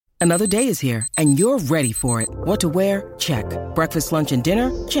Another day is here, and you're ready for it. What to wear? Check. Breakfast, lunch, and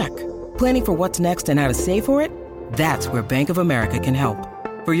dinner? Check. Planning for what's next and how to save for it? That's where Bank of America can help.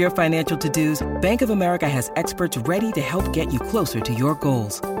 For your financial to-dos, Bank of America has experts ready to help get you closer to your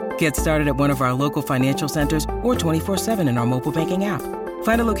goals. Get started at one of our local financial centers or 24/7 in our mobile banking app.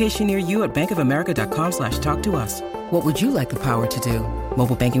 Find a location near you at bankofamerica.com/talktous. What would you like the power to do?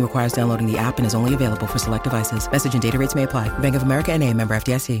 Mobile banking requires downloading the app and is only available for select devices. Message and data rates may apply. Bank of America N.A., member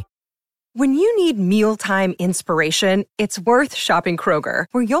FDIC. When you need mealtime inspiration, it's worth shopping Kroger,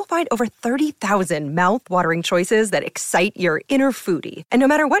 where you'll find over 30,000 mouth-watering choices that excite your inner foodie. And no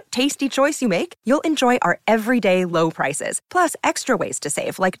matter what tasty choice you make, you'll enjoy our everyday low prices, plus extra ways to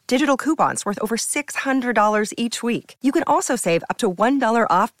save, like digital coupons worth over $600 each week. You can also save up to $1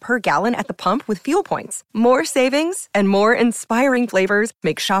 off per gallon at the pump with fuel points. More savings and more inspiring flavors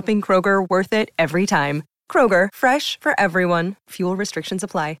make shopping Kroger worth it every time. Kroger, fresh for everyone. Fuel restrictions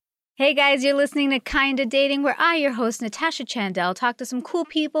apply. Hey guys, you're listening to Kinda Dating, where I, your host, Natasha Chandel, talk to some cool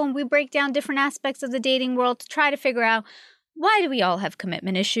people and we break down different aspects of the dating world to try to figure out, why do we all have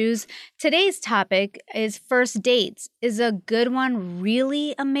commitment issues? Today's topic is first dates. Is a good one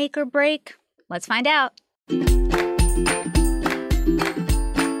really a make or break? Let's find out.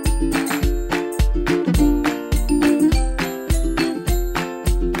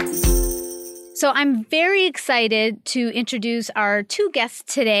 So I'm very excited to introduce our two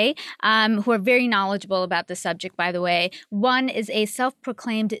guests today, who are very knowledgeable about the subject, by the way. One is a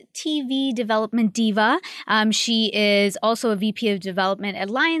self-proclaimed TV development diva. She is also a VP of development at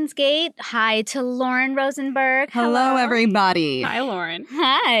Lionsgate. Hi to Lauren Rosenberg. Hello, everybody. Hi, Lauren.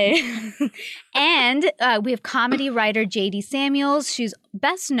 Hi. And we have comedy writer J.D. Samuels. She's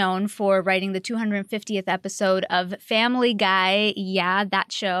best known for writing the 250th episode of Family Guy. Yeah,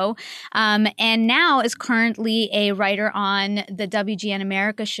 that show. And now is currently a writer on the WGN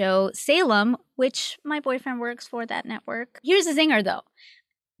America show Salem, which my boyfriend works for that network. Here's the zinger, though.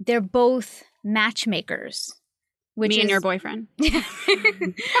 They're both matchmakers. Me and your boyfriend. Yes.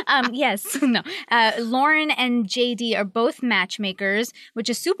 No. Lauren and JD are both matchmakers, which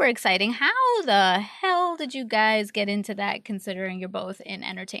is super exciting. How the hell did you guys get into that, considering you're both in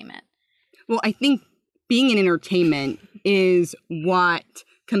entertainment? Well, I think being in entertainment is what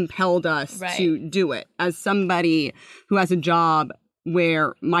compelled us to do it. As somebody who has a job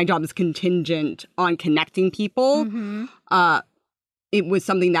where my job is contingent on connecting people, it was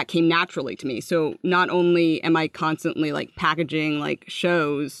something that came naturally to me. So not only am I constantly like packaging like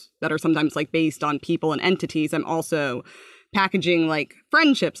shows that are sometimes like based on people and entities, I'm also packaging like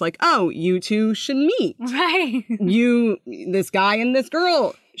friendships, like, oh, you two should meet. Right. This guy and this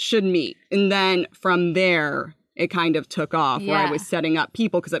girl should meet. And then from there, it kind of took off where I was setting up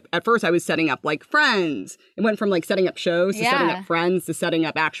people. Because at first I was setting up like friends. It went from like setting up shows to setting up friends to setting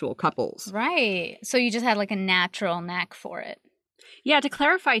up actual couples. Right. So you just had like a natural knack for it. Yeah, to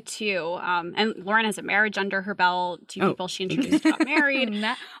clarify too, and Lauren has a marriage under her belt. Two people she introduced got married.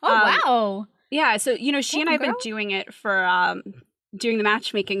 Wow. Yeah, so, she and I have been doing it for, doing the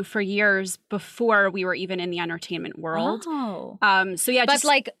matchmaking for years before we were even in the entertainment world. Oh. But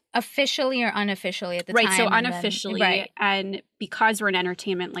like officially or unofficially at the time? Right, so unofficially. And because we're in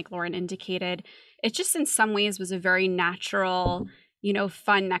entertainment, like Lauren indicated, it just in some ways was a very natural,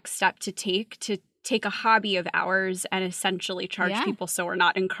 fun next step to take a hobby of ours and essentially charge people so we're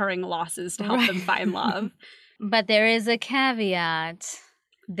not incurring losses to help them find love. But there is a caveat.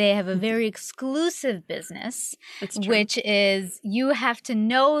 They have a very exclusive business, which is you have to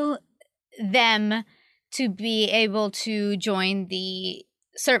know them to be able to join the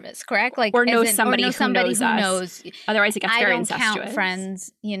service, correct? Like, or know somebody who knows us. Otherwise, it gets very incestuous. I don't count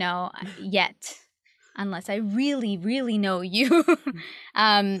friends, yet. Unless I really, really know you.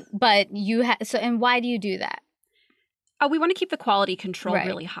 But you and why do you do that? We want to keep the quality control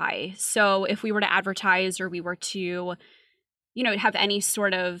really high. So if we were to advertise or we were to, have any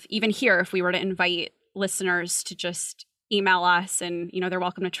sort of, even here, if we were to invite listeners to just email us and, they're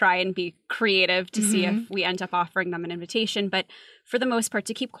welcome to try and be creative to see if we end up offering them an invitation. But for the most part,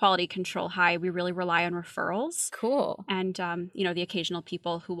 to keep quality control high, we really rely on referrals. Cool. And, the occasional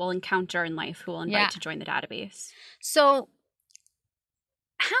people who we'll encounter in life who will invite to join the database. So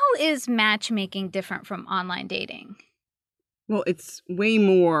how is matchmaking different from online dating? Well, it's way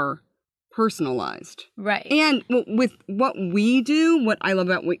more personalized. Right. And with what we do, what I love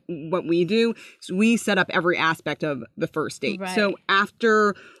about what we do is we set up every aspect of the first date. Right. So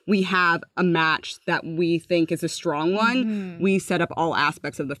after we have a match that we think is a strong one, we set up all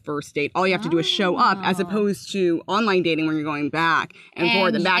aspects of the first date. All you have to do is show up, as opposed to online dating where you're going back and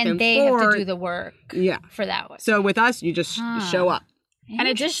forth and back and forth. And they have to do the work for that one. So with us, you just show up. And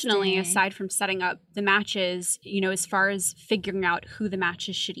additionally, aside from setting up the matches, as far as figuring out who the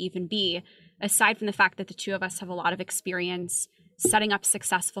matches should even be, aside from the fact that the two of us have a lot of experience setting up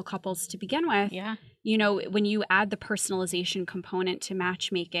successful couples to begin with, when you add the personalization component to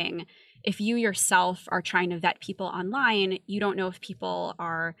matchmaking, if you yourself are trying to vet people online, you don't know if people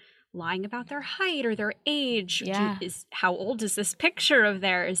are lying about their height or their age. How old is this picture of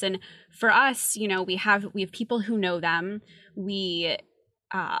theirs? And for us, we have people who know them. We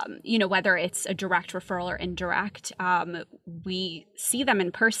whether it's a direct referral or indirect, we see them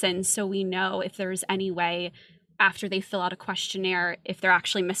in person, so we know if there's any way after they fill out a questionnaire if they're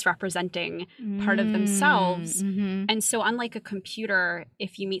actually misrepresenting part of themselves. And so unlike a computer,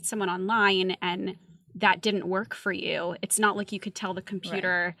 if you meet someone online and that didn't work for you, it's not like you could tell the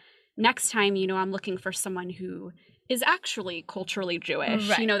computer, next time, I'm looking for someone who is actually culturally Jewish.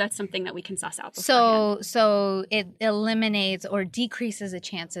 That's something that we can suss out beforehand. So it eliminates or decreases the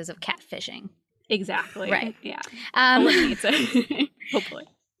chances of catfishing. Exactly. Right. Yeah. Eliminates it. Hopefully.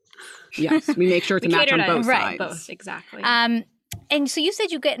 Yes, we make sure to match on both sides. Both, exactly. And so you said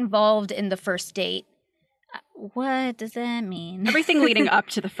you get involved in the first date. What does that mean? Everything leading up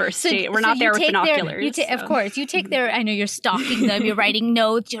to the first date. We're not there with binoculars. Of course. You take their, I know you're stalking them, you're writing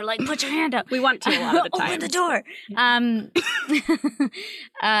notes, you're like, put your hand up. We want to a lot of the time. Open the door.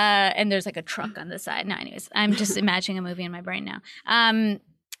 And there's like a truck on the side. No, anyways, I'm just imagining a movie in my brain now.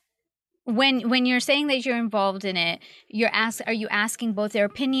 When you're saying that you're involved in it, are you asking both their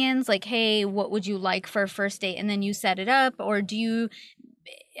opinions? Like, hey, what would you like for a first date? And then you set it up? Or do you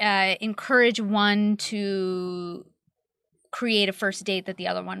encourage one to create a first date that the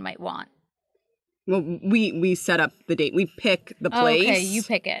other one might want? Well, we set up the date. We pick the place. Okay, you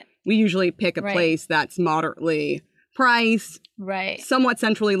pick it. We usually pick a place that's moderately priced, somewhat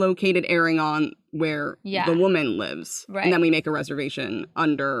centrally located, airing on where the woman lives. And then we make a reservation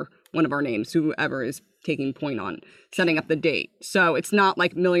under one of our names, whoever is taking point on setting up the date. So it's not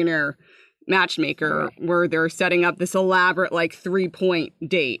like Millionaire Matchmaker where they're setting up this elaborate 3-point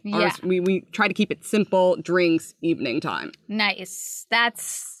date. We try to keep it simple, drinks, evening time. Nice. That's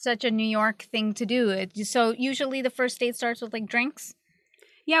such a New York thing to do. So usually the first date starts with drinks?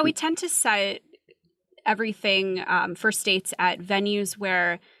 Yeah, we tend to set everything, first dates at venues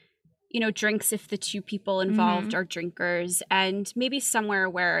where drinks if the two people involved are drinkers, and maybe somewhere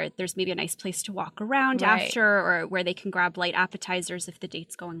where there's maybe a nice place to walk around after, or where they can grab light appetizers if the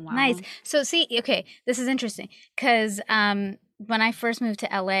date's going well. Nice. So see, okay, this is interesting because when I first moved to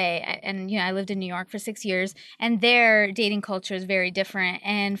LA, and I lived in New York for 6 years, and their dating culture is very different.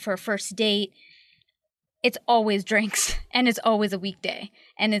 And for a first date, it's always drinks and it's always a weekday.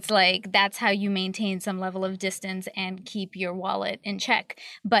 And it's that's how you maintain some level of distance and keep your wallet in check.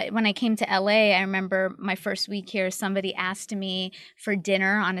 But when I came to LA, I remember my first week here, somebody asked me for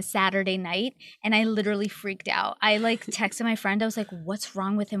dinner on a Saturday night and I literally freaked out. I texted my friend. I was like, what's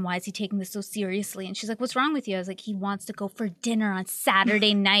wrong with him? Why is he taking this so seriously? And she's like, what's wrong with you? I was like, he wants to go for dinner on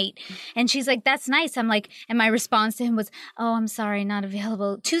Saturday night. And she's like, that's nice. I'm like, and my response to him was, oh, I'm sorry, not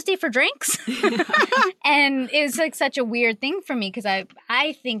available. Tuesday for drinks? And it was such a weird thing for me because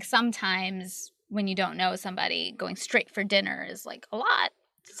I think sometimes when you don't know somebody, going straight for dinner is a lot.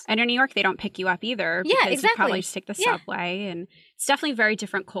 And in New York, they don't pick you up either. Yeah, because exactly. You probably just take the subway. And it's definitely a very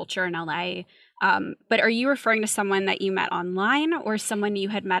different culture in LA. But are you referring to someone that you met online or someone you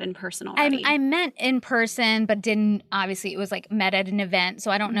had met in person already? I met in person, but didn't, obviously, it was met at an event.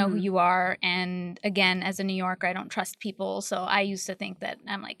 So I don't know who you are. And again, as a New Yorker, I don't trust people. So I used to think that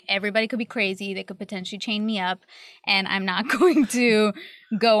everybody could be crazy. They could potentially chain me up. And I'm not going to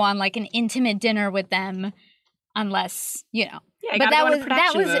go on an intimate dinner with them unless, Yeah, but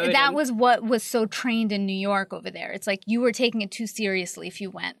that was what was so trained in New York over there. It's you were taking it too seriously if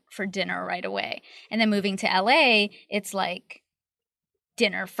you went for dinner right away. And then moving to LA, it's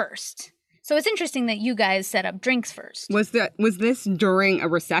dinner first. So it's interesting that you guys set up drinks first. Was this during a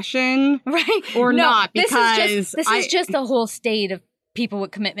recession? Right. Or not? Because this is just a whole state of people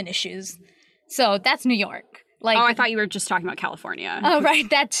with commitment issues. So that's New York. I thought you were just talking about California. Oh, right.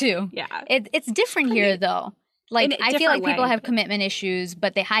 That too. Yeah. It's different here though. I feel like people have commitment issues,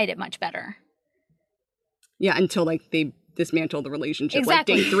 but they hide it much better. Yeah, until they dismantle the relationship,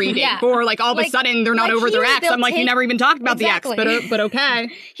 exactly. Day 3, day 4, all of a sudden they're not over their ex. I'm you never even talked about the ex, but okay.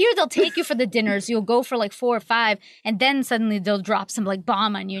 Here they'll take you for the dinners, you'll go for 4 or 5, and then suddenly they'll drop some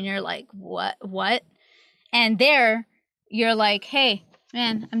bomb on you, and you're like, what? And there, you're like, hey,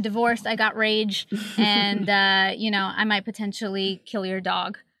 man, I'm divorced, I got rage, and I might potentially kill your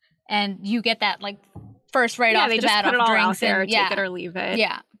dog, and you get that first right off the bat, they just put it all out there, take it or leave it.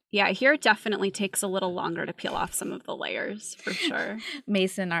 Yeah. Yeah, here it definitely takes a little longer to peel off some of the layers, for sure.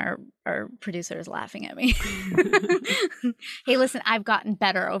 Mason, our producer, is laughing at me. Hey, listen, I've gotten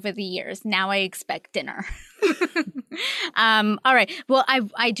better over the years. Now I expect dinner. All right. Well,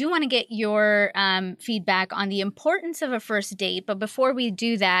 I do want to get your feedback on the importance of a first date. But before we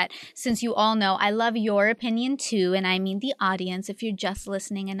do that, since you all know, I love your opinion too. And I mean the audience, if you're just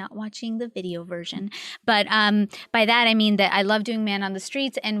listening and not watching the video version. But by that, I mean that I love doing Man on the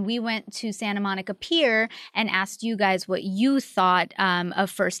Streets. And we went to Santa Monica Pier and asked you guys what you thought of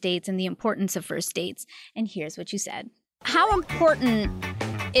first dates and the importance of first dates. And here's what you said. How important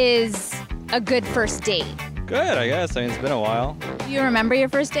is a good first date? Good, I guess. I mean, it's been a while. Do you remember your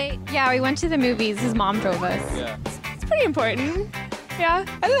first date? Yeah, we went to the movies. His mom drove us. Yeah. It's pretty important. Yeah.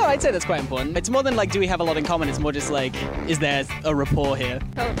 I don't know, I'd say that's quite important. It's more than like, do we have a lot in common? It's more just like, is there a rapport here?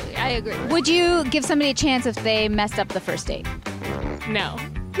 Totally, I agree. Would you give somebody a chance if they messed up the first date? No.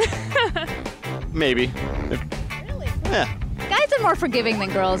 Maybe. Really? Yeah. Guys are more forgiving than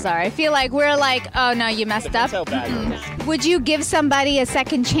girls are. I feel like we're like, oh no, you messed up. So bad. Would you give somebody a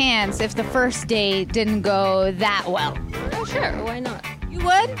second chance if the first date didn't go that well? Oh, sure. Why not? You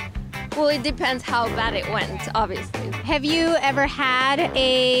would? Well, it depends how bad it went, obviously. Have you ever had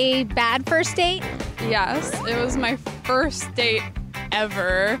a bad first date? Yes, it was my first date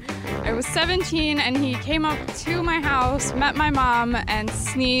ever. I was 17 and he came up to my house, met my mom, and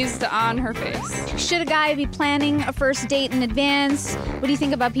sneezed on her face. Should a guy be planning a first date in advance? What do you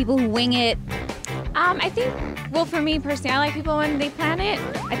think about people who wing it? I think, well, for me personally, I like people when they plan it.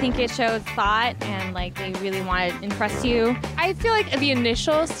 I think it shows thought and like they really want to impress you. I feel like the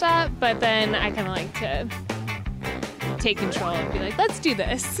initial step, but then I kind of like to take control and be like, let's do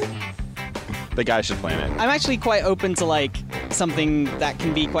this. The guy should plan it. I'm actually quite open to like something that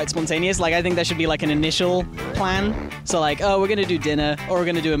can be quite spontaneous. Like I think there should be like an initial plan. So like, oh, we're gonna do dinner or we're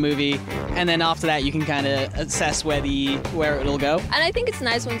gonna do a movie, and then after that you can kind of assess where it'll go. And I think it's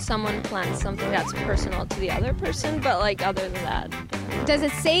nice when someone plans something that's personal to the other person, but like other than that. Does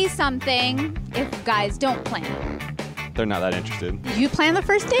it say something if guys don't plan it? They're not that interested. Did you plan the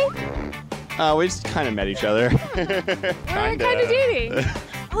first date? We just kind of met each other. We're kind of dating.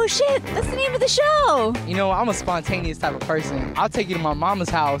 Oh shit, that's the name of the show. You know, I'm a spontaneous type of person. I'll take you to my mama's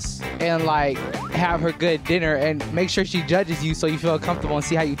house and like have her good dinner and make sure she judges you so you feel comfortable and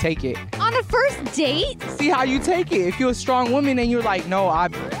see how you take it. On a first date? See how you take it. If you're a strong woman and you're like, no,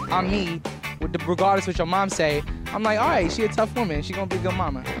 I'm me, regardless what your mom say, I'm like, all right, she a tough woman. She gonna be a good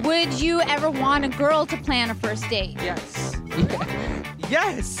mama. Would you ever want a girl to plan a first date? Yes. Yeah.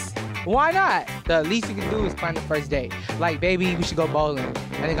 Yes. Why not? The least you can do is plan the first date. Like, baby, we should go bowling.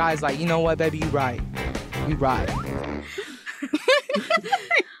 And the guy's like, you know what, baby, you right. You right.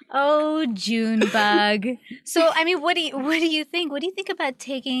 Oh, Junebug. So, I mean, what do you think? What do you think about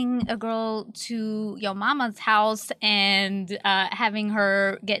taking a girl to your mama's house and having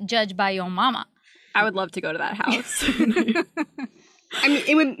her get judged by your mama? I would love to go to that house. I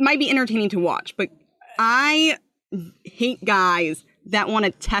mean, might be entertaining to watch, but I hate guys that want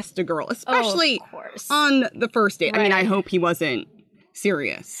to test a girl, especially on the first date. Right. I mean, I hope he wasn't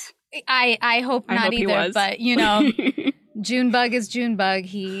serious. I hope not either, but you know, Junebug is Junebug.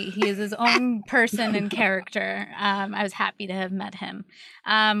 He is his own person and character. I was happy to have met him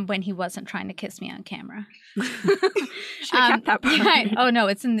when he wasn't trying to kiss me on camera. Should have kept that part. Yeah, oh no,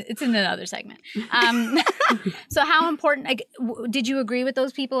 it's in another segment. So how important? Like, did you agree with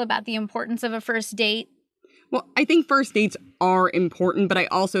those people about the importance of a first date? Well, I think first dates are important, but I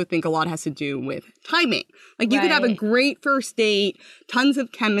also think a lot has to do with timing. Like, you could have a great first date, tons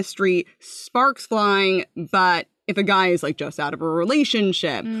of chemistry, sparks flying, but if a guy is, like, just out of a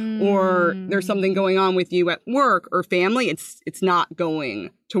relationship or there's something going on with you at work or family, it's not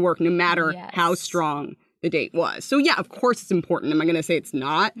going to work no matter how strong the date was. So, yeah, of course it's important. Am I going to say it's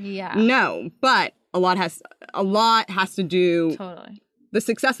not? Yeah. No, but a lot has to do... Totally. The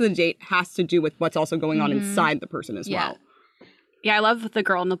success of the date has to do with what's also going on inside the person as well. Yeah, I love the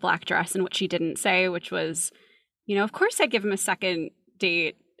girl in the black dress and what she didn't say, which was, you know, of course I'd give him a second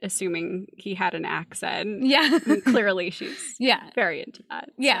date, assuming he had an accent. Yeah. And clearly she's very into that.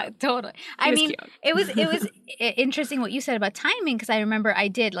 Yeah, so. totally. I mean, it was interesting what you said about timing, because I remember I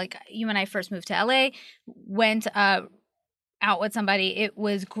did, like, you and I first moved to LA, went out with somebody. It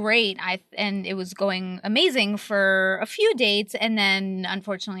was great. And it was going amazing for a few dates, and then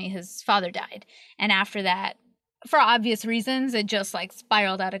unfortunately his father died. And after that, for obvious reasons, it just like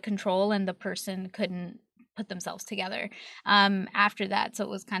spiraled out of control and the person couldn't put themselves together after that. So it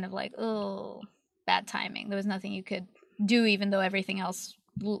was kind of like, oh, bad timing. There was nothing you could do, even though everything else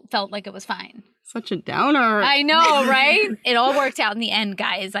felt like it was fine. Such a downer. I know, right? It all worked out in the end,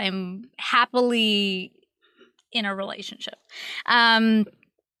 guys. I'm happily in a relationship. And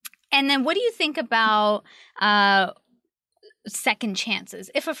then what do you think about second chances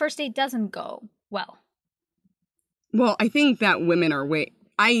if a first date doesn't go well? Well, I think that women are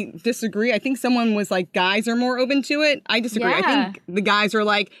I disagree. I think someone was like, guys are more open to it. I disagree. Yeah. I think the guys are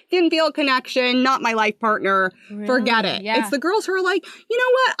like, didn't feel a connection, not my life partner, forget it. Yeah. It's the girls who are like, you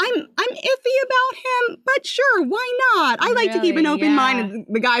know what, I'm iffy about him, but sure, why not? I like to keep an open mind. And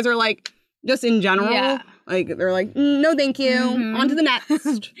the guys are like, just in general, like they're like, no thank you, on to the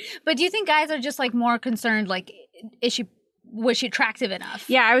next. But do you think guys are just like more concerned, like, was she attractive enough?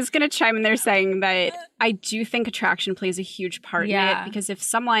 Yeah, I was going to chime in there saying that I do think attraction plays a huge part in it, because if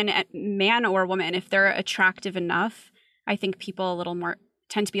someone, man or woman, if they're attractive enough, I think people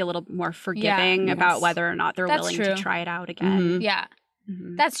tend to be a little more forgiving about whether or not they're willing to try it out again. Mm-hmm. Yeah,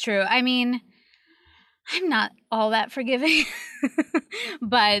 that's true. I mean, I'm not all that forgiving,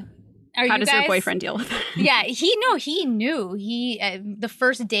 but how does your boyfriend deal with it? Yeah, he knew. The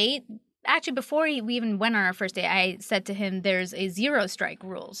first date, actually, before we even went on our first date, I said to him, there's a 0 strike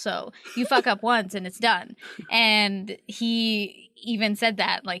rule. So you fuck up once and it's done. And he even said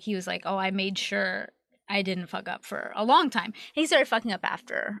that. Like, he was like, oh, I made sure I didn't fuck up for a long time. And he started fucking up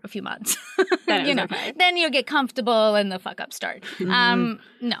after a few months. Then you'll get comfortable and the fuck up start. No.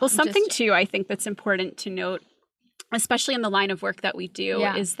 Well, something too, I think that's important to note, especially in the line of work that we do,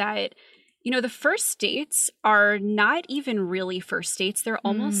 is that, you know, the first dates are not even really first dates. They're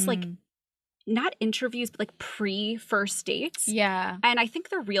almost like not interviews, but like pre-first dates. Yeah. And I think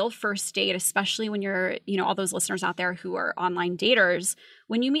the real first date, especially when you're, you know, all those listeners out there who are online daters,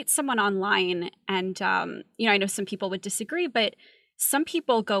 when you meet someone online and, you know, I know some people would disagree, but some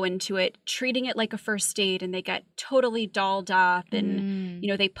people go into it treating it like a first date and they get totally dolled up and, you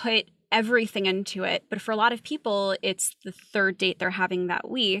know, they put everything into it. But for a lot of people, it's the third date they're having that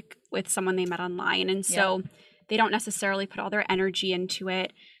week with someone they met online. And so they don't necessarily put all their energy into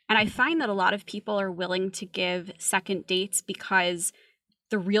it. And I find that a lot of people are willing to give second dates because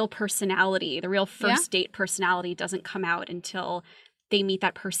the real personality, the real first date personality doesn't come out until they meet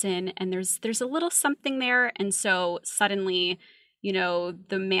that person and there's a little something there. And so suddenly, you know,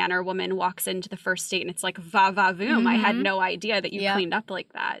 the man or woman walks into the first date and it's like, va va voom. I had no idea that you cleaned up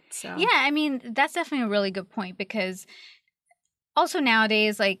like that. So yeah, I mean, that's definitely a really good point, because also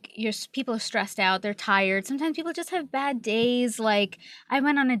nowadays, like, people are stressed out, they're tired. Sometimes people just have bad days. Like, I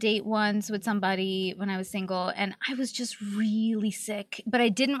went on a date once with somebody when I was single, and I was just really sick, but I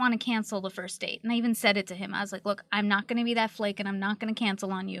didn't want to cancel the first date. And I even said it to him. I was like, look, I'm not going to be that flake, and I'm not going to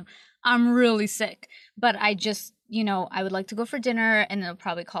cancel on you. I'm really sick, but I just, you know, I would like to go for dinner, and they'll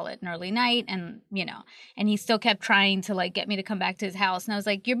probably call it an early night. And, you know, and he still kept trying to like get me to come back to his house. And I was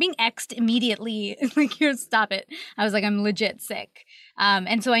like, you're being X'd immediately. Like, stop it. I was like, I'm legit sick.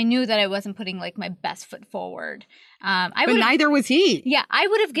 And so I knew that I wasn't putting like my best foot forward. But neither was he. Yeah, I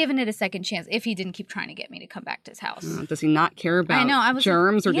would have given it a second chance if he didn't keep trying to get me to come back to his house. Does he not care about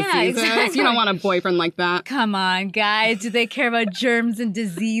germs or diseases? Exactly. You don't want a boyfriend like that. Come on, guys. Do they care about germs and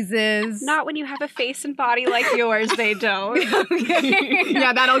diseases? Not when you have a face and body like yours, they don't.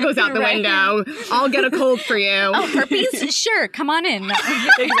 Yeah, that all goes out the window. I'll get a cold for you. Oh, herpes? Sure, come on in.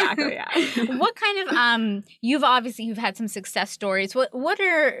 Exactly, yeah. What kind of, you've had some success stories. What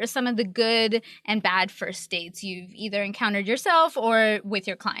are some of the good and bad first dates you've either encountered yourself or with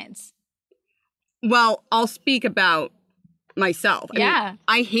your clients? Well, I'll speak about myself. I mean,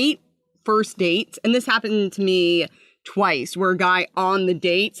 I hate first dates, and this happened to me twice, where a guy on the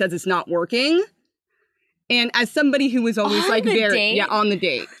date says it's not working. And as somebody who was always on the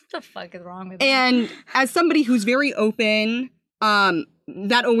date. What the fuck is wrong with you? And as somebody who's very open,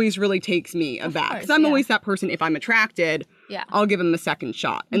 that always really takes me aback. Because I'm always that person, if I'm attracted, I'll give him a second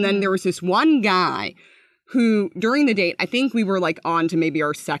shot. And then there was this one guy who, during the date, I think we were like on to maybe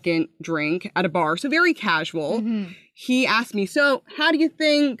our second drink at a bar, so very casual. He asked me, so how do you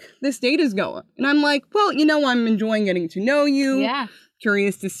think this date is going? And I'm like, well, you know, I'm enjoying getting to know you. Yeah.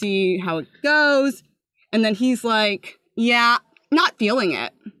 Curious to see how it goes. And then he's like, yeah, not feeling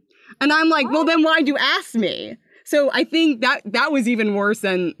it. And I'm like, well, then why'd you ask me? So I think that was even worse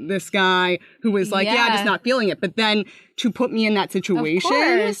than this guy who was like, yeah, just not feeling it. But then to put me in that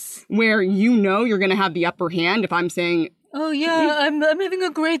situation where you know you're going to have the upper hand if I'm saying, oh, yeah, I'm having a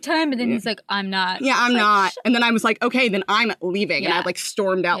great time. And then he's like, I'm not. Yeah, I'm not. And then I was like, okay, then I'm leaving. And I like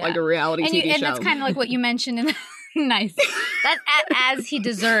stormed out like a reality TV show. And that's kind of like what you mentioned in the... Nice. That's as he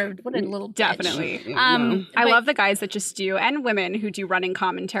deserved. What a little bitch. Definitely. I love the guys that just do, and women who do running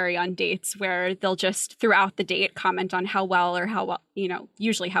commentary on dates where they'll just throughout the date comment on how well, you know,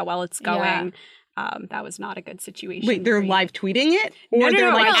 usually how well it's going. That was not a good situation. Wait, they're live tweeting it? Or No,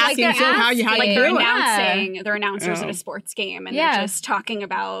 they're like asking they're how you they're do announcing. it? They're announcers at a sports game, and they're just talking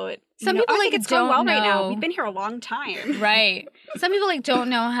about. Some people like it's don't going well know. right now. We've been here a long time, right? Some people don't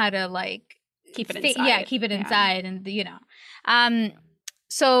know how to keep it inside. Yeah, keep it inside, and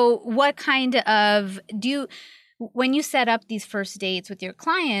So, what kind of when you set up these first dates with your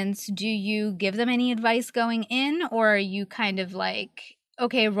clients, do you give them any advice going in, or are you kind of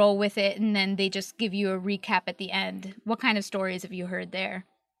okay, roll with it, and then they just give you a recap at the end? What kind of stories have you heard there?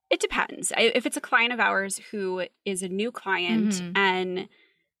 It depends. If it's a client of ours who is a new client and,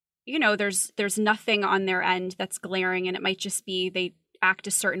 there's nothing on their end that's glaring, and it might just be they act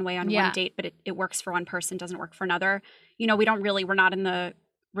a certain way on one date, but it works for one person, doesn't work for another. We're not in the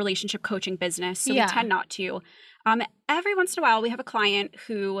relationship coaching business, so we tend not to. Every once in a while, we have a client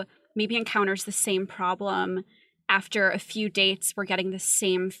who maybe encounters the same problem. After a few dates, we're getting the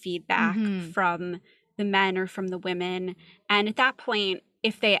same feedback from the men or from the women. And at that point,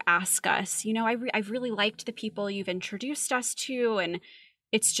 if they ask us, I've really liked the people you've introduced us to, and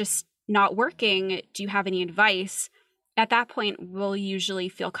it's just not working. Do you have any advice? At that point, we'll usually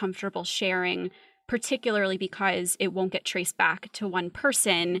feel comfortable sharing, particularly because it won't get traced back to one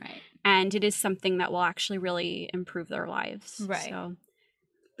person. Right. And it is something that will actually really improve their lives. Right. So.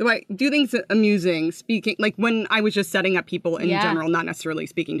 I do think it's amusing speaking, when I was just setting up people in general, not necessarily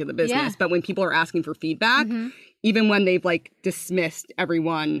speaking to the business, but when people are asking for feedback, even when they've dismissed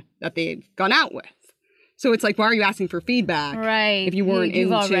everyone that they've gone out with. So it's why are you asking for feedback? Right. If you weren't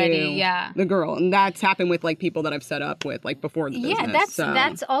into already, the girl. And that's happened with people that I've set up with before the business. Yeah,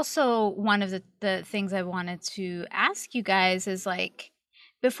 that's also one of the things I wanted to ask you guys is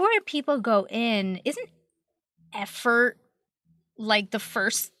before people go in, isn't effort the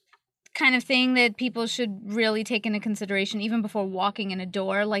first kind of thing that people should really take into consideration even before walking in a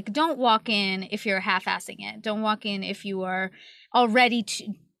door? Don't walk in if you're half-assing it. Don't walk in if you are already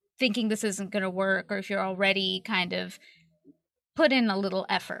thinking this isn't going to work, or if you're already kind of put in a little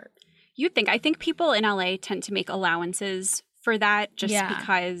effort. I think people in LA tend to make allowances for that just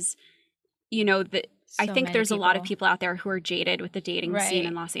because, I think there's a lot of people out there who are jaded with the dating scene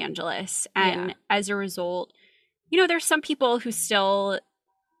in Los Angeles. And as a result, there's some people who still,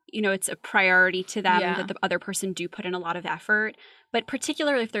 it's a priority to them that the other person do put in a lot of effort. But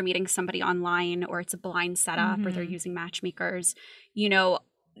particularly if they're meeting somebody online, or it's a blind setup, or they're using matchmakers,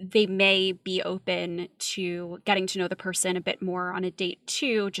 they may be open to getting to know the person a bit more on a date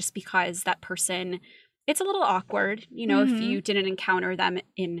too, just because that person, it's a little awkward, if you didn't encounter them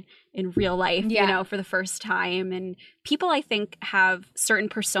in real life, for the first time. And people, I think, have certain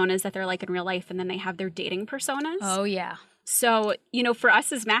personas that they're like in real life, and then they have their dating personas. Oh, yeah. So, for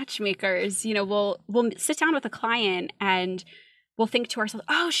us as matchmakers, we'll sit down with a client and we'll think to ourselves,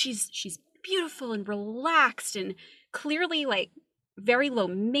 oh, she's beautiful and relaxed and clearly very low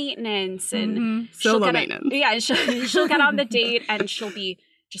maintenance, and so low maintenance. Yeah, she'll get on the date and she'll be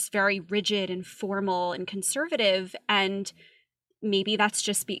just very rigid and formal and conservative, and maybe that's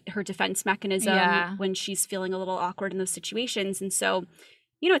just her defense mechanism when she's feeling a little awkward in those situations. And so,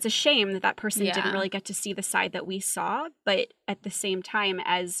 it's a shame that person didn't really get to see the side that we saw, but at the same time,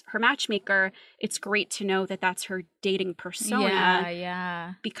 as her matchmaker, it's great to know that that's her dating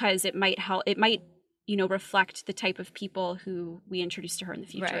persona. Because it might help. It might reflect the type of people who we introduce to her in the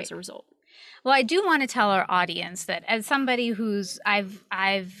future as a result. Well, I do want to tell our audience that as somebody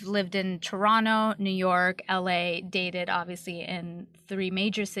I've lived in Toronto, New York, LA, dated obviously in 3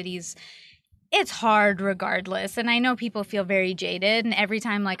 major cities, it's hard regardless. And I know people feel very jaded, and every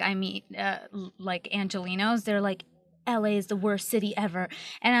time I meet Angelinos, they're like, LA is the worst city ever.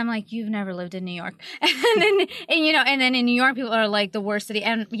 And I'm like, you've never lived in New York. And then in New York, people are like the worst city.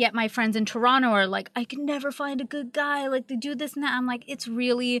 And yet my friends in Toronto are like, I can never find a good guy. They do this and that. I'm like, it's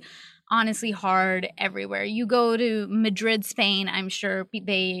really honestly hard everywhere. You go to Madrid, Spain, I'm sure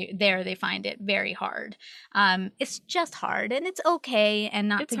they find it very hard. It's just hard, and it's okay, and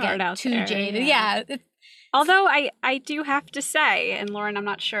not it's to get too there, jaded. Yeah. Although I do have to say, and Lauren, I'm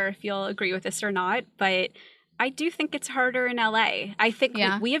not sure if you'll agree with this or not, but I do think it's harder in LA. I think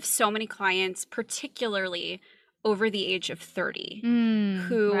we have so many clients, particularly over the age of 30,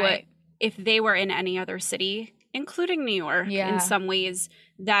 who, if they were in any other city, including New York, in some ways,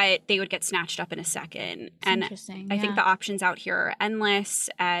 that they would get snatched up in a second. And I think the options out here are endless,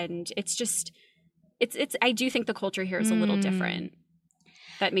 and it's just, I do think the culture here is a little different.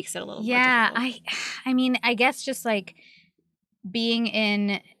 That makes it a little more difficult. I mean, I guess just being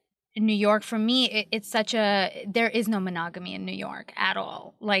in New York, for me, it's there is no monogamy in New York at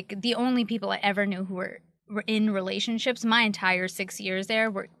all. The only people I ever knew who were in relationships, my entire 6 years there,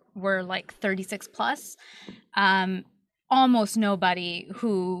 were were like 36 plus. Almost nobody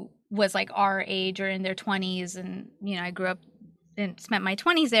who was like our age or in their 20s. And, you know, I grew up and spent my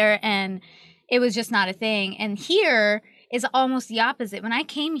 20s there, and it was just not a thing. And here is almost the opposite. When I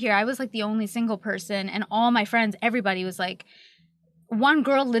came here, I was like the only single person, and all my friends, everybody was like, one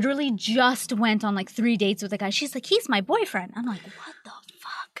girl literally just went on like 3 dates with a guy. She's like, he's my boyfriend. I'm like, what the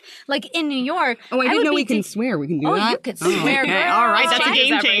fuck? Like in New York. Oh, I didn't know we can swear. We can do that? Oh, you could swear, girl. All right, that's a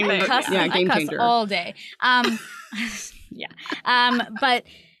game changer. I cuss, yeah, game I cuss changer. all day. But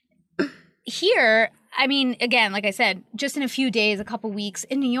here, I mean, again, like I said, just in a few days, a couple weeks,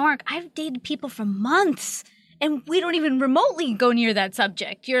 in New York, I've dated people for months, and we don't even remotely go near that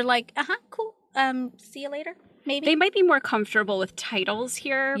subject. You're like, cool. See you later. Maybe. They might be more comfortable with titles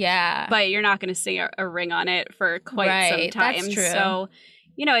here. Yeah. But you're not going to see a ring on it for quite some time. That's true. So,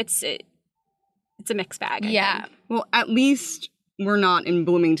 you know, it's a mixed bag. I think. Well, at least we're not in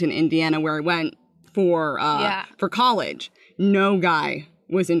Bloomington, Indiana, where I went for college. No guy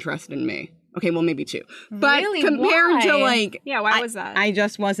was interested in me. Okay, well, maybe 2. But really? compared to Why? like... why was that? I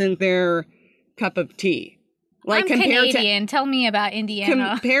just wasn't their cup of tea. Like, I'm Canadian. Tell me about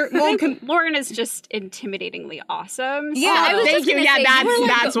Indiana. Lauren is just intimidatingly awesome. Yeah, I was thank you. Yeah,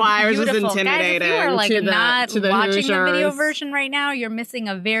 that's why I was just intimidated. Guys, if you are like not to the watching Hoosiers. the video version right now, you're missing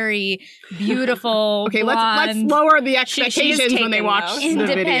a very beautiful, okay, blonde, let's lower the expectations when they watch the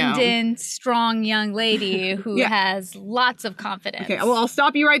video. Independent, strong young lady who has lots of confidence. Okay, well, I'll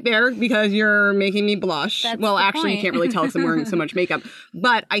stop you right there because you're making me blush. That's well, the actually, point. you can't really tell because I'm wearing so much makeup.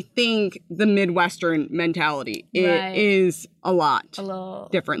 But I think the Midwestern mentality is a little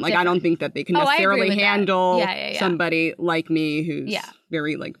different. Like, I don't think that they can necessarily handle somebody like me who's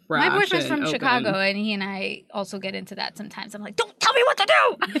very, like, brash. My boyfriend's from open. Chicago, and he and I also get into that sometimes. I'm like, don't tell me what to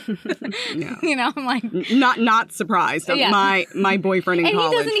do! You know, I'm like... Not surprised. My boyfriend in college was from Chicago. And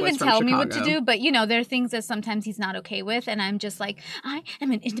he doesn't even tell me what to do, but, you know, there are things that sometimes he's not okay with, and I'm just like, I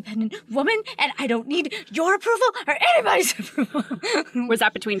am an independent woman, and I don't need your approval or anybody's approval. Was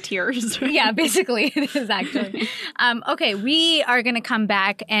that between tears? Yeah, basically it is, actually. Okay, we are going to come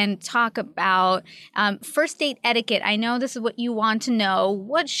back and talk about first date etiquette. I know this is what you want to know.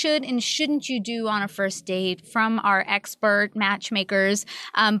 What should and shouldn't you do on a first date from our expert matchmakers?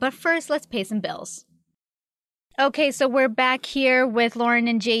 But first, let's pay some bills. Okay, so we're back here with Lauren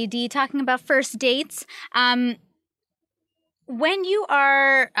and JD talking about first dates. When you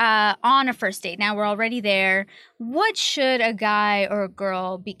are on a first date, now we're already there, what should a guy or a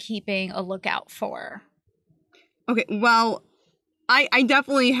girl be keeping a lookout for? Okay, well, I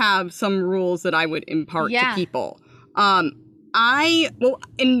definitely have some rules that I would impart to people. And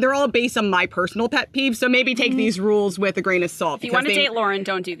they're all based on my personal pet peeves, so maybe take these rules with a grain of salt. If you want to date Lauren,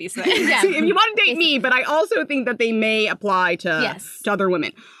 don't do these things. If you want to date me, but I also think that they may apply to other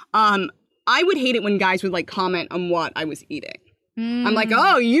women. I would hate it when guys would, like, comment on what I was eating. I'm like,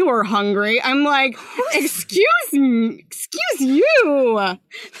 oh, you were hungry. I'm like, excuse you. I'm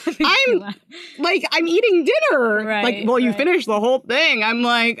eating dinner. Right, you finished the whole thing. I'm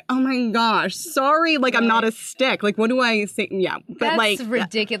like, oh my gosh, sorry. Like, I'm not a stick. Like, what do I say? Yeah. But that's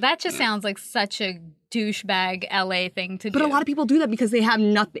ridiculous. That just sounds like such a douchebag LA thing to do. But a lot of people do that because they have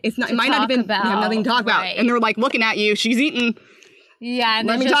nothing. It might not even have nothing to talk about. And they're like looking at you. She's eating. Yeah, and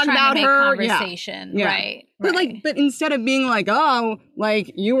let me just talk about to make her conversation. Yeah. Right. But instead of being like, oh,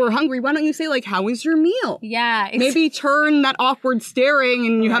 like, you were hungry, why don't you say, like, how was your meal? Yeah. Maybe turn that awkward staring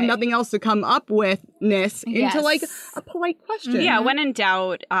and you have nothing else to come up with into like a polite question. Yeah, when in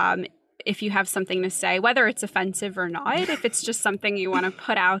doubt, if you have something to say, whether it's offensive or not, if it's just something you want to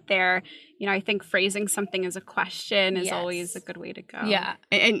put out there, you know, I think phrasing something as a question is always a good way to go. Yeah.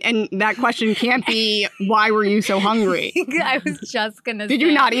 And that question can't be, why were you so hungry? I was just going to say. Did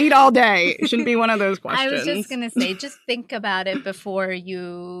you not eat all day? It shouldn't be one of those questions. I was just going to say, just think about it before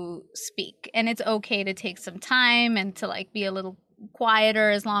you speak. And it's okay to take some time and to, like, be a little quieter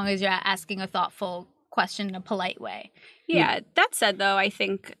as long as you're asking a thoughtful question in a polite way. Yeah. That said, though, I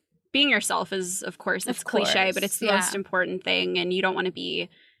think being yourself is, of course, it's cliche, but it's the most important thing. And you don't want to be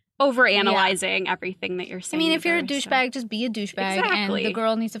overanalyzing everything that you're saying. I mean, if you're a douchebag, just be a douchebag. Exactly. And the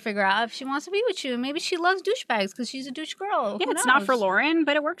girl needs to figure out if she wants to be with you. Maybe she loves douchebags because she's a douche girl. Yeah, it's not for Lauren,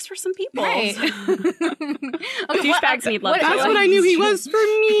 but it works for some people. Right. Douchebags need love. That's what I knew he was for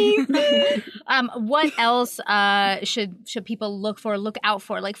me. What else should people look out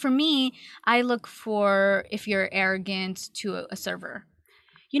for? Like, for me, I look for if you're arrogant to a server.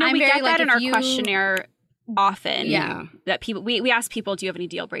 You know, we get that in our questionnaire often. Yeah. That people we ask people, do you have any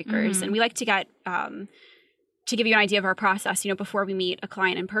deal breakers? And we like to get to give you an idea of our process, you know, before we meet a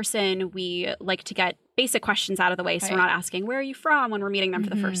client in person, we like to get basic questions out of the way. So we're not asking, where are you from, when we're meeting them for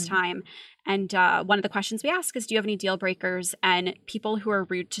the first time. And one of the questions we ask is, do you have any deal breakers? And people who are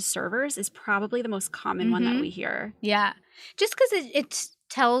rude to servers is probably the most common one that we hear. Yeah. Just because it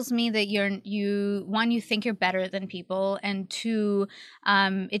tells me that you think you're better than people, and two,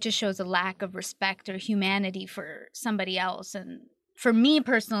 it just shows a lack of respect or humanity for somebody else. And for me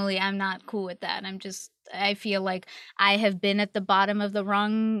personally, I'm not cool with that. I feel like I have been at the bottom of the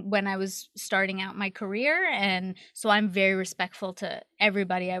rung when I was starting out my career. And so I'm very respectful to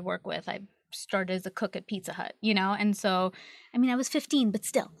everybody I work with. I started as a cook at Pizza Hut, and so, I mean, I was 15, but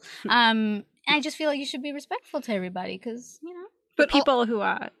still. I just feel like you should be respectful to everybody because, But people who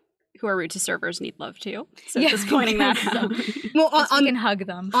are rude to servers need love too. So just pointing that out. Well, you can hug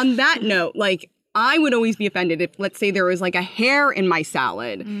them. On that note, like, I would always be offended if, let's say, there was like a hair in my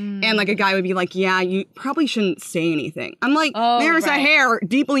salad and like a guy would be like, yeah, you probably shouldn't say anything. I'm like, there's a hair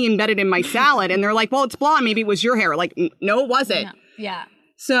deeply embedded in my salad. And they're like, well, it's blonde. Maybe it was your hair. Like, no, it wasn't. No. Yeah.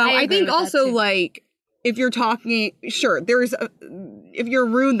 So I think also like if you're talking, sure, if you're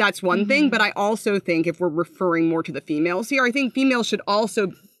rude, that's one thing. But I also think if we're referring more to the females here, I think females should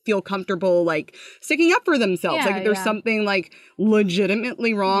also feel comfortable like sticking up for themselves. Like if there's something like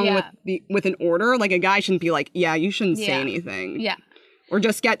legitimately wrong with an order, like a guy shouldn't be like, yeah, you shouldn't say anything. Yeah. Or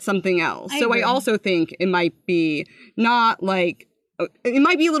just get something else. I also think it might be not like, it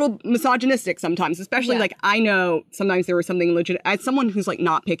might be a little misogynistic sometimes, especially like I know sometimes there was something legit. As someone who's like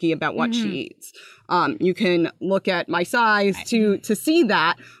not picky about what she eats, you can look at my size to see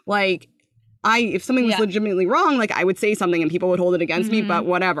that like if something was legitimately wrong, like I would say something and people would hold it against me, but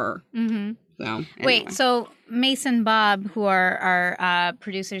whatever. So anyway. Wait, so Mason, Bob, who are our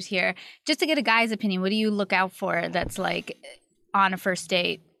producers here, just to get a guy's opinion, what do you look out for that's like on a first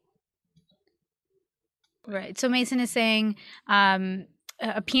date? Right. So Mason is saying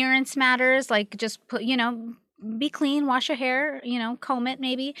appearance matters, like just put, be clean, wash your hair, comb it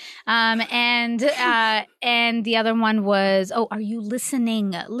maybe. And the other one was, are you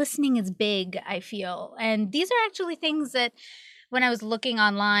listening? Listening is big, I feel. And these are actually things that when I was looking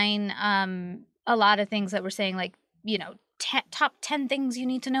online, a lot of things that were saying like, top 10 things you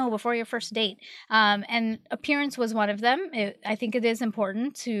need to know before your first date. And appearance was one of them. I think it is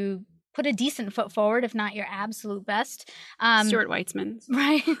important to put a decent foot forward, if not your absolute best. Stuart Weitzman.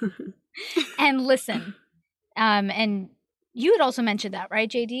 Right. And listen. And you had also mentioned that,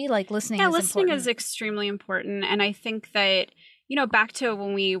 right, JD? Like listening is important. Yeah, listening is extremely important. And I think that, back to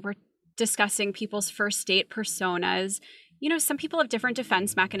when we were discussing people's first date personas, some people have different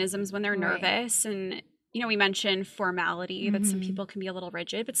defense mechanisms when they're nervous. And, we mentioned formality, that some people can be a little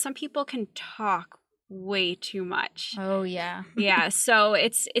rigid, but some people can talk way too much. Oh, yeah. Yeah. So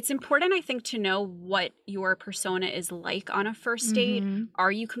it's important, I think, to know what your persona is like on a first date.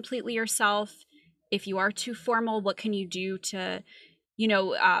 Are you completely yourself? If you are too formal, what can you do to,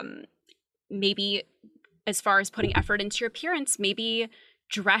 maybe as far as putting effort into your appearance, maybe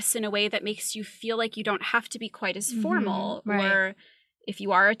dress in a way that makes you feel like you don't have to be quite as formal. Right. Or if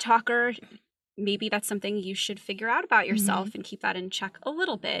you are a talker, maybe that's something you should figure out about yourself and keep that in check a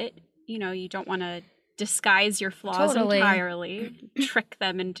little bit. You don't want to disguise your flaws entirely, trick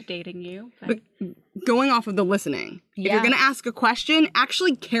them into dating you. But going off of the listening, if you're going to ask a question,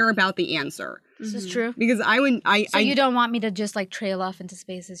 actually care about the answer. This is true. Because So you don't want me to just like trail off into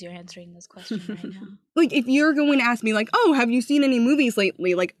space as you're answering this question right now? Like if you're going to ask me like, oh, have you seen any movies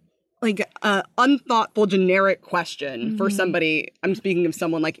lately? Like a unthoughtful generic question for somebody. I'm speaking of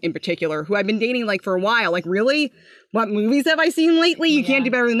someone like in particular who I've been dating like for a while. Like, really? What movies have I seen lately? You can't do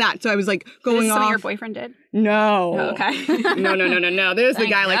better than that. So I was like going off. Something your boyfriend did? No. Oh, okay. No. There's the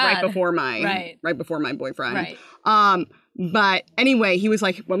guy like right before my boyfriend. Right. But anyway, he was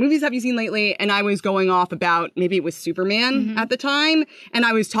like, what movies have you seen lately? And I was going off about, maybe it was Superman at the time. And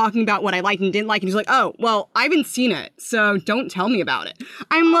I was talking about what I liked and didn't like. And he's like, oh, well, I haven't seen it, so don't tell me about it.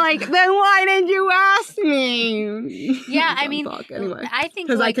 I'm like, then why didn't you ask me? Yeah, I mean, anyway, I think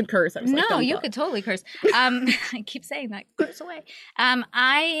because I could curse. I was no, you could totally curse. I keep saying that, curse away.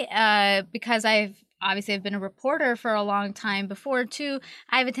 Because I've been a reporter for a long time before too,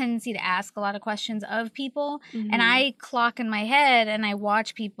 I have a tendency to ask a lot of questions of people, and I clock in my head and I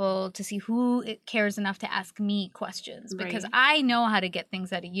watch people to see who cares enough to ask me questions, because I know how to get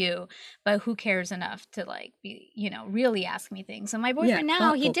things out of you, but who cares enough to like be, really ask me things. So my boyfriend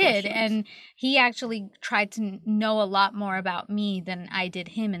now, he did, and he actually tried to know a lot more about me than I did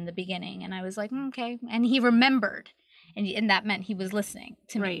him in the beginning, and I was like, okay, and he remembered, and that meant he was listening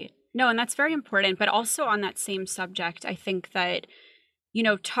to me. Right. No, and that's very important. But also on that same subject, I think that,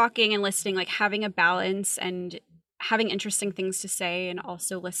 talking and listening, like having a balance and having interesting things to say and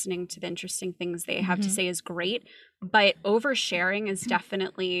also listening to the interesting things they have to say is great. But oversharing is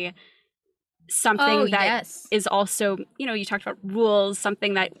definitely something that is also, you know, you talked about rules,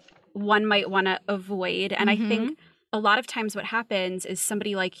 something that one might want to avoid. And I think a lot of times what happens is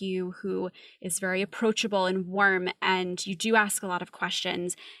somebody like you who is very approachable and warm, and you do ask a lot of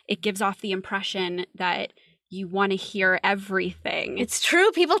questions, it gives off the impression that you want to hear everything. It's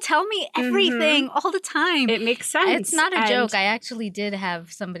true. People tell me everything all the time. It makes sense. It's not a joke. I actually did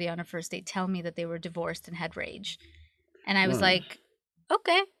have somebody on a first date tell me that they were divorced and had rage. And I was like,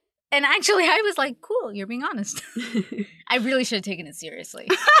 okay. And actually, I was like, cool, you're being honest. I really should have taken it seriously.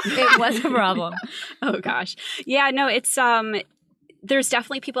 It was a problem. Oh, gosh. Yeah, no, it's there's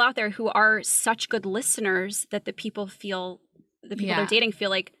definitely people out there who are such good listeners that the people they're dating feel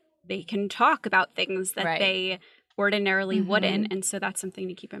like they can talk about things that they ordinarily wouldn't. And so that's something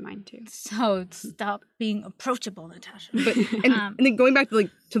to keep in mind, too. So stop being approachable, Natasha. But, and then going back to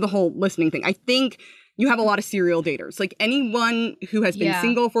the whole listening thing, I think you have a lot of serial daters. Like anyone who has been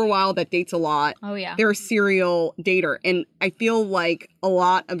single for a while that dates a lot, they're a serial dater. And I feel like a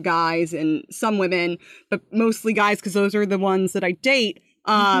lot of guys and some women, but mostly guys because those are the ones that I date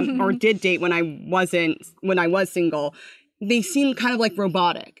or did date when I was single. They seem kind of like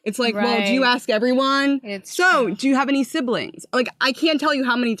robotic. It's like, well, do you ask everyone? Do you have any siblings? Like, I can't tell you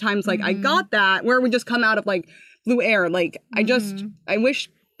how many times like I got that where it would just come out of like blue air. Like I wish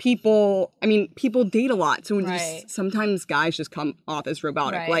people date a lot. So sometimes guys just come off as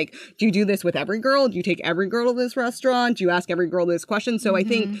robotic. Like, do you do this with every girl? Do you take every girl to this restaurant? Do you ask every girl this question? So I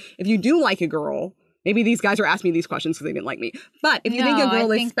think if you do like a girl, maybe these guys are asking me these questions because they didn't like me. But if you think a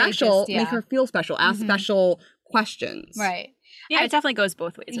girl is special, make her feel special. Ask special questions. Right. Yeah, it definitely goes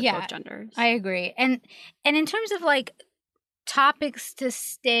both ways with both genders. I agree. And in terms of like topics to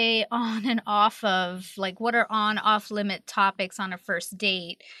stay on and off of, like what are on off limit topics on a first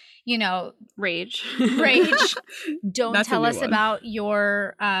date, you know, rage. Don't tell us about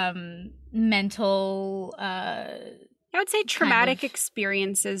your mental I would say traumatic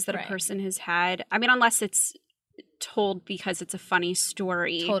experiences that a person has had. I mean, unless it's told because it's a funny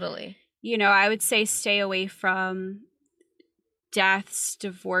story. Totally. You know, I would say stay away from deaths,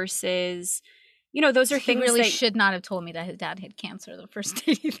 divorces. You know, those are things really that should not have told me that his dad had cancer the first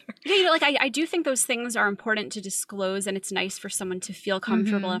day either. Yeah, you know, like I do think those things are important to disclose, and it's nice for someone to feel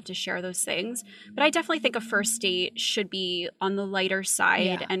comfortable enough to share those things. But I definitely think a first date should be on the lighter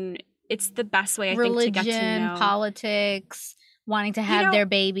side, and it's the best way, I think, to get to know. Religion, politics, wanting to have their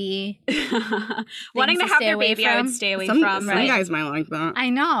baby. Wanting to have their baby, I would stay away from. Some guys might like that. I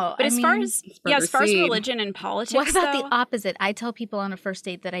know. But as far as religion and politics, what about the opposite? I tell people on a first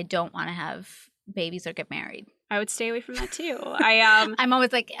date that I don't want to have babies or get married. I would stay away from that too. I'm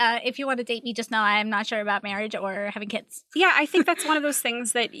always like, if you want to date me, just know I'm not sure about marriage or having kids. Yeah, I think that's one of those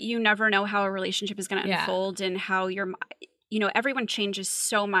things that you never know how a relationship is going to unfold and how everyone changes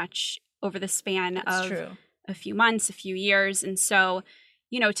so much over the span of a few months, a few years. And so,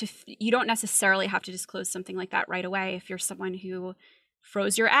 you don't necessarily have to disclose something like that right away if you're someone who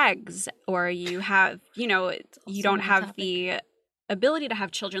froze your eggs or you have, you don't have the ability to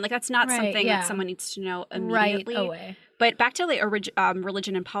have children. Like that's not something that someone needs to know immediately. Right away. But back to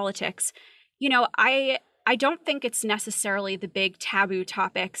religion and politics, I don't think it's necessarily the big taboo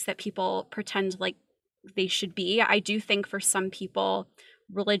topics that people pretend like they should be. I do think for some people,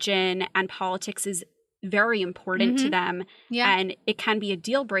 religion and politics is very important to them. Yeah. And it can be a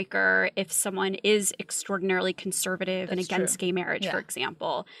deal breaker if someone is extraordinarily conservative and against gay marriage, for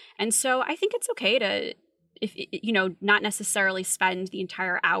example. And so I think it's okay to, if not necessarily spend the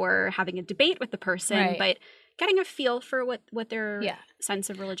entire hour having a debate with the person, but getting a feel for what their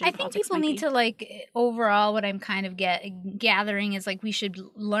sense of religion and politics might be. I think people need to, overall, what I'm kind of gathering is, we should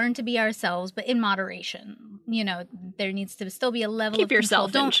learn to be ourselves, but in moderation. There needs to still be a level of control. Keep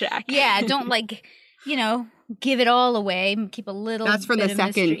yourself in check. Yeah, don't, give it all away. Keep a little That's for bit the of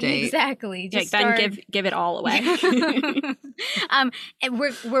second mystery. date. Exactly. Just then give it all away. And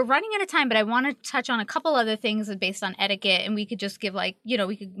we're running out of time, but I want to touch on a couple other things based on etiquette, and we could just give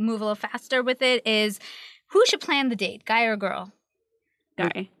we could move a little faster with it. Is who should plan the date, guy or girl?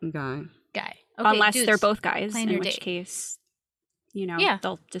 Guy. Okay, unless dudes, they're both guys, in which date. case,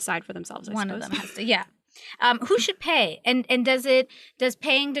 they'll decide for themselves. I One suppose. of them has to. Yeah. Who should pay? And does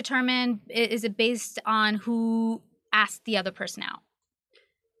paying determine, is it based on who asked the other person out?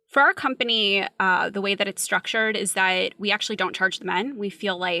 For our company, the way that it's structured is that we actually don't charge the men. We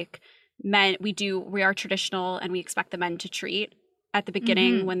feel like we are traditional and we expect the men to treat at the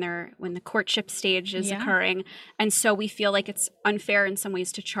beginning when the courtship stage is occurring. And so we feel like it's unfair in some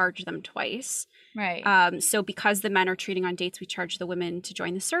ways to charge them twice. Right. So because the men are treating on dates, we charge the women to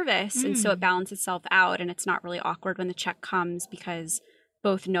join the service. And so it balances itself out, and it's not really awkward when the check comes because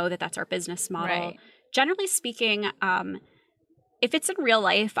both know that that's our business model. Right. Generally speaking, if it's in real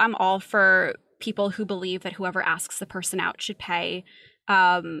life, I'm all for people who believe that whoever asks the person out should pay.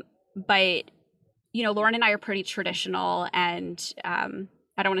 But you know, Lauren and I are pretty traditional, and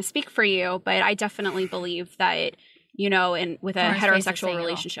I don't want to speak for you, but I definitely believe that, you know, with a heterosexual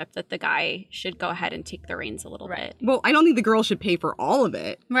relationship, that the guy should go ahead and take the reins a little bit. Well, I don't think the girl should pay for all of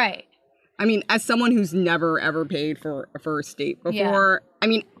it. Right. I mean, as someone who's never, ever paid for a first date before, I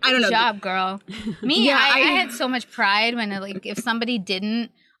mean, I don't know. Good job, girl. Me, I had so much pride when, like, if somebody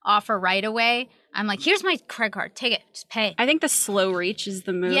didn't offer right away, I'm like, here's my credit card. Take it. Just pay. I think the slow reach is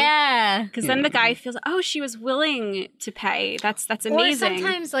the move. Yeah. Because then the guy feels, oh, she was willing to pay. That's amazing. Or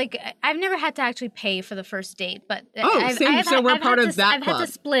sometimes, like, I've never had to actually pay for the first date, but we're part of that I've had to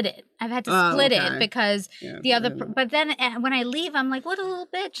split it. I've had to split it because the other, but then when I leave, I'm like, what a little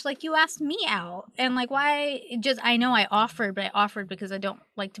bitch. Like, you asked me out. And like, why I know I offered, but I offered because I don't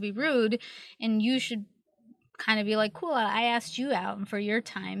like to be rude. And you should kind of be like, cool, I asked you out and for your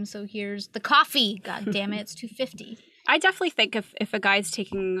time, so here's the coffee. God damn it, it's $2.50. I definitely think if a guy's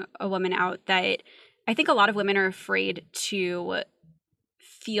taking a woman out, that I think a lot of women are afraid to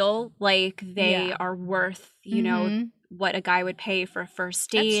feel like they are worth, you know, what a guy would pay for a first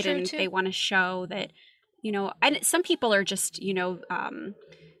date, and they want to show that, you know, and some people are just, you know,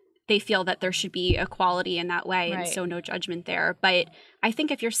 they feel that there should be equality in that way, and so no judgment there. But I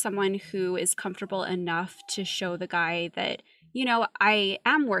think if you're someone who is comfortable enough to show the guy that, you know, I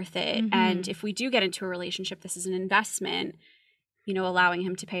am worth it, and if we do get into a relationship, this is an investment, you know, allowing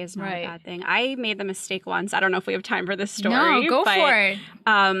him to pay is not a bad thing. I made the mistake once. I don't know if we have time for this story. No, go for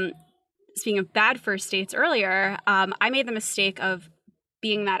it. Speaking of bad first dates earlier, I made the mistake of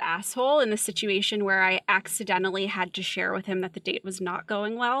being that asshole in the situation where I accidentally had to share with him that the date was not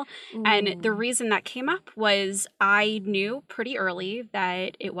going well. Ooh. And the reason that came up was I knew pretty early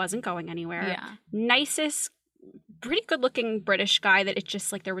that it wasn't going anywhere. Yeah. Nicest, pretty good looking British guy that it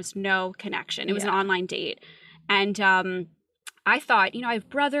just like there was no connection. It was an online date. And I thought, you know, I have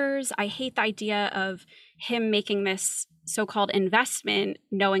brothers. I hate the idea of him making this so-called investment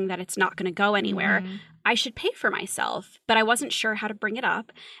knowing that it's not going to go anywhere. I should pay for myself, but I wasn't sure how to bring it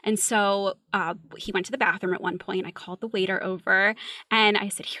up. And so he went to the bathroom at one point. I called the waiter over and I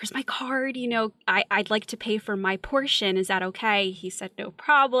said, here's my card. You know, I'd like to pay for my portion. Is that okay? He said, no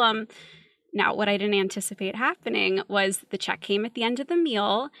problem. Now, what I didn't anticipate happening was the check came at the end of the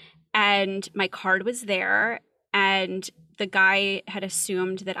meal and my card was there. And the guy had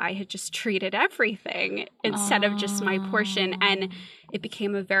assumed that I had just treated everything instead of just my portion. And it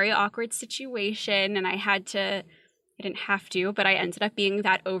became a very awkward situation. And I didn't have to, but I ended up being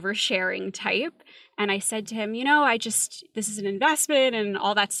that oversharing type. And I said to him, you know, this is an investment and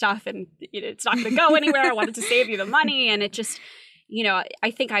all that stuff. And it's not going to go anywhere. I wanted to save you the money. And it just, you know,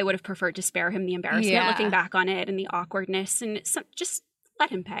 I think I would have preferred to spare him the embarrassment looking back on it and the awkwardness and just let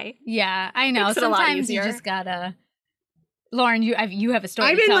him pay. Yeah, I know. Sometimes you just gotta. Lauren, you have a story.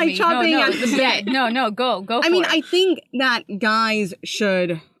 I've been to tell like me. chopping at the bit. No, go. For I mean, it. I think that guys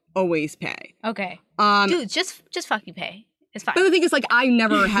should always pay. Okay. Dude, just fucking pay. It's fine. But the thing is, like, I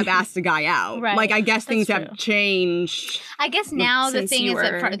never have asked a guy out. Right. Like, I guess things have changed. I guess now the thing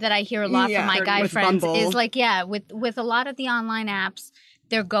is that I hear a lot from my guy friends Bumble. is like, with a lot of the online apps,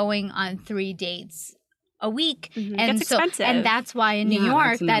 they're going on 3 dates a week. And it's expensive. And that's why in New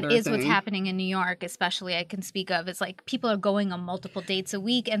York, that is thing. what's happening in New York, especially I can speak of. It's like people are going on multiple dates a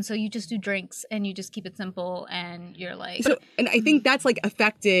week. And so you just do drinks and you just keep it simple and you're like. So, and I think that's like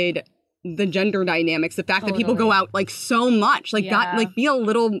affected the gender dynamics, the fact that people go out like so much, like be a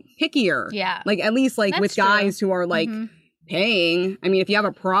little pickier. Yeah. Like at least like with guys who are like paying. I mean, if you have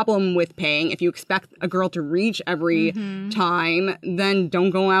a problem with paying, if you expect a girl to reach every time, then don't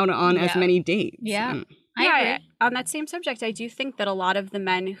go out on as many dates. Yeah. I agree. On that same subject, I do think that a lot of the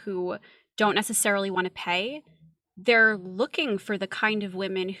men who don't necessarily want to pay, they're looking for the kind of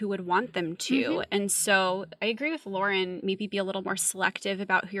women who would want them to. And so I agree with Lauren, maybe be a little more selective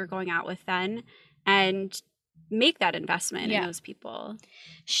about who you're going out with then and make that investment in those people.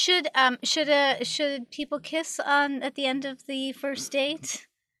 Should people kiss at the end of the first date?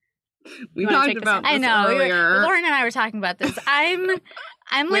 We talked about this earlier. Lauren and I were talking about this. I'm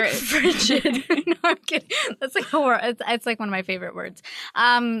like frigid. No, I'm kidding. That's like it's like one of my favorite words.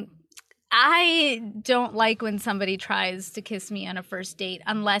 I don't like when somebody tries to kiss me on a first date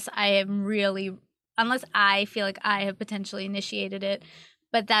unless I am really unless I feel like I have potentially initiated it.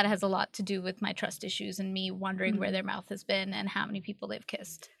 But that has a lot to do with my trust issues and me wondering where their mouth has been and how many people they've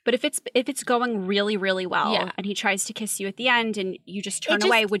kissed. But if it's going really, really well and he tries to kiss you at the end and you just turn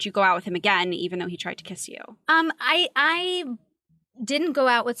away, would you go out with him again even though he tried to kiss you? I didn't go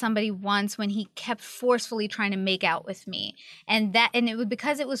out with somebody once when he kept forcefully trying to make out with me, and it was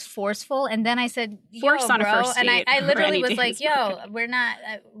because it was forceful. And then I said, "Yo, Force on bro," a first date, and I literally was like, days. "Yo, we're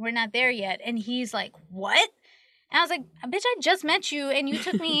not there yet." And he's like, "What?" And I was like, "Bitch, I just met you, and you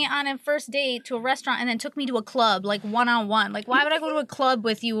took me on a first date to a restaurant, and then took me to a club, like one-on-one. Like, why would I go to a club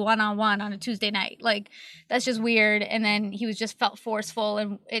with you one-on-one on a Tuesday night? Like, that's just weird." And then he felt forceful,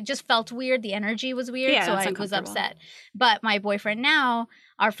 and it just felt weird. The energy was weird, so I was upset. But my boyfriend now,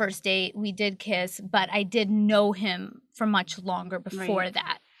 our first date, we did kiss, but I did know him for much longer before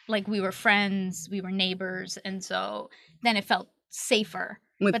that. Like, we were friends, we were neighbors, and so then it felt safer.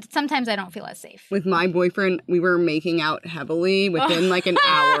 But sometimes I don't feel as safe. With my boyfriend, we were making out heavily within like an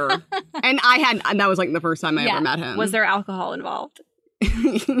hour. And that was like the first time I ever met him. Was there alcohol involved?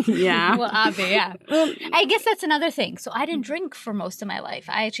 Yeah. Well, yeah. I guess that's another thing. So I didn't drink for most of my life.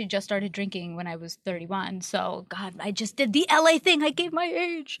 I actually just started drinking when I was 31. So, God, I just did the LA thing. I gave my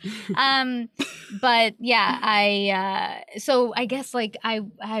age. But yeah, so I guess like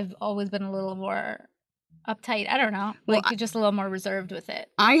I've always been a little more uptight. I don't know. Like, you're just a little more reserved with it.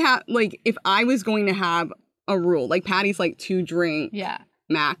 I have, like, if I was going to have a rule, like Patty's like 2 drink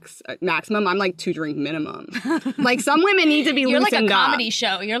maximum, I'm like 2 drink minimum. Like, some women need to be You're loosened up. You're like a comedy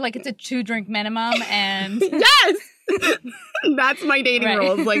show. You're like, it's a 2 drink minimum and... Yes! That's my dating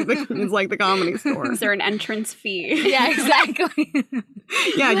rule. It's like the comedy store. Is there an entrance fee? Yeah, exactly.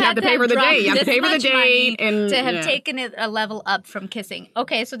 Yeah, you have to pay for the date. You have to pay for the date. And to have taken it a level up from kissing.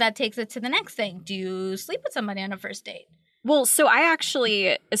 Okay, so that takes it to the next thing. Do you sleep with somebody on a first date? Well, so I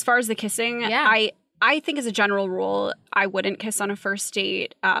actually, as far as the kissing, I think as a general rule, I wouldn't kiss on a first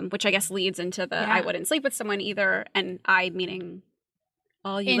date, which I guess leads into the I wouldn't sleep with someone either. And I meaning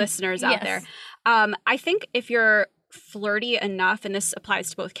all you listeners out there. I think if you're flirty enough, and this applies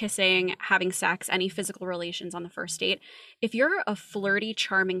to both kissing, having sex, any physical relations on the first date, if you're a flirty,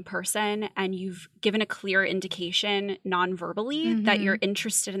 charming person and you've given a clear indication non-verbally that you're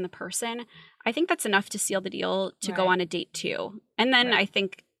interested in the person, I think that's enough to seal the deal to go on a date too. And then I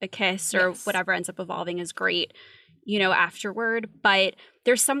think a kiss or whatever ends up evolving is great, you know, afterward. But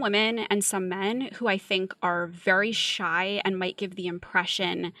there's some women and some men who I think are very shy and might give the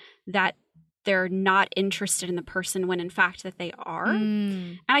impression that they're not interested in the person when in fact that they are.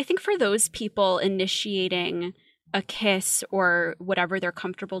 And I think for those people, initiating a kiss or whatever they're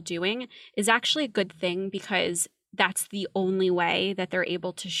comfortable doing is actually a good thing, because that's the only way that they're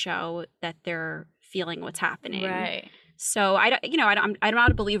able to show that they're feeling what's happening. Right. So I'm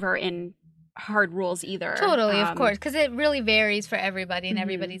not a believer in hard rules either. Totally, of course, because it really varies for everybody and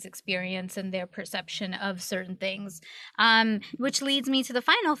everybody's experience and their perception of certain things. Which leads me to the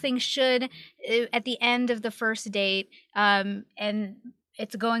final thing. Should, at the end of the first date, and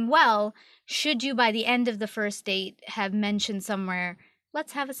it's going well, should you by the end of the first date have mentioned somewhere,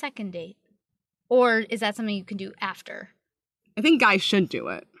 let's have a second date? Or is that something you can do after? I think guys should do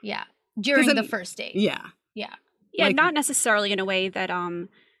it. Yeah. During the first date. Yeah. Yeah. Yeah, like, not necessarily in a way that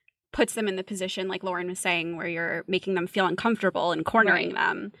puts them in the position, like Lauren was saying, where you're making them feel uncomfortable and cornering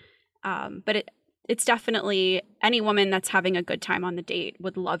them. But it's definitely, any woman that's having a good time on the date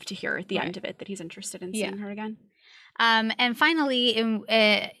would love to hear at the end of it that he's interested in seeing her again. And finally,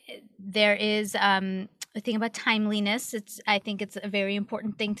 there is a thing about timeliness. I think it's a very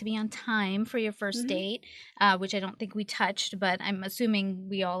important thing to be on time for your first date, which I don't think we touched, but I'm assuming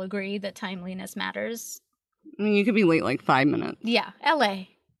we all agree that timeliness matters. I mean, you could be late like 5 minutes. Yeah, LA.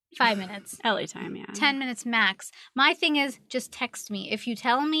 5 minutes. LA time, yeah. 10 minutes max. My thing is, just text me. If you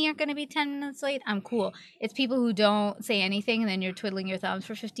tell me you're going to be 10 minutes late, I'm cool. It's people who don't say anything and then you're twiddling your thumbs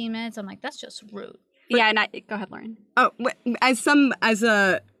for 15 minutes. I'm like, that's just rude. But, go ahead, Lauren. Oh, as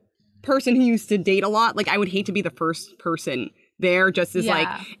a person who used to date a lot, like, I would hate to be the first person there just as like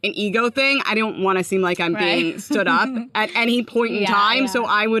an ego thing. I don't want to seem like I'm being stood up at any point in time. So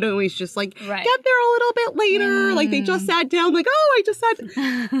I would always just like get there a little bit later. Like, they just sat down, like, oh, I just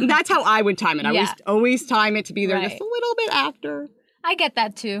sat. That's how I would time it. I would always time it to be there just a little bit after. I get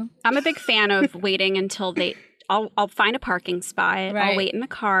that too. I'm a big fan of waiting until I'll find a parking spot. I'll wait in the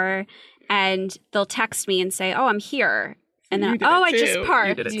car and they'll text me and say, oh, I'm here. And then, I just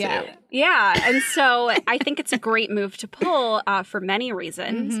parked. Yeah, and so I think it's a great move to pull for many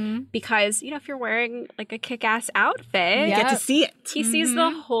reasons because, if you're wearing like a kick-ass outfit, you get to see it. He sees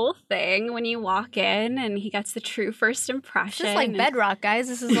the whole thing when you walk in and he gets the true first impression. This is like Bedrock, guys.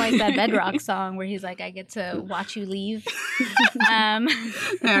 This is like that Bedrock song where he's like, I get to watch you leave. I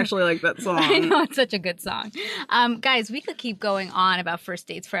actually like that song. I know, it's such a good song. Guys, we could keep going on about first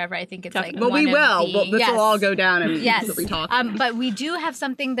dates forever. I think it's like Well, we will. This will all go down and yes. we talk. But we do have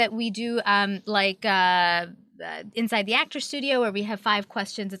something that we do inside the Actor Studio where we have 5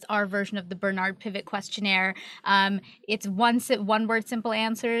 questions. It's our version of the Bernard Pivot questionnaire. It's one word simple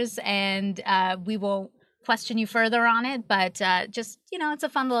answers, and we will question you further on it. But just, it's a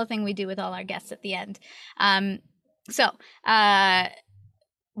fun little thing we do with all our guests at the end.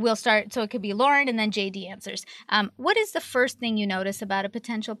 We'll start. So it could be Lauren and then JD answers. What is the first thing you notice about a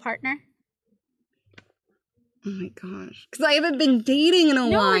potential partner? Oh my gosh. Because I haven't been dating in a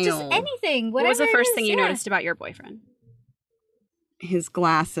while. No, just anything. What was the first thing you noticed about your boyfriend? His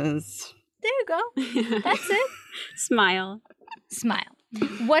glasses. There you go. That's it. Smile.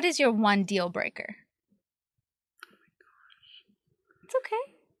 What is your one deal breaker? Oh my gosh. It's okay.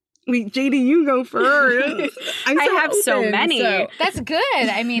 Wait, JD, you go first. I have so many. So. That's good.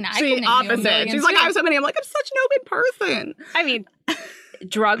 I mean, I couldn't. Opposite. She's like, I have so many. I'm like, I'm such an open person. I mean,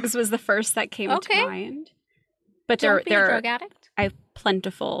 drugs was the first that came to mind. But Don't be a drug addict. I have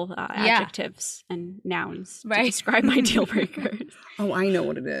plentiful adjectives and nouns to describe my deal breakers. Oh, I know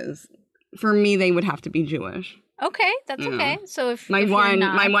what it is. For me, they would have to be Jewish. Okay, that's okay. So if my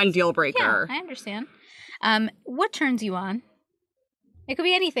one deal breaker. Yeah, I understand. What turns you on? It could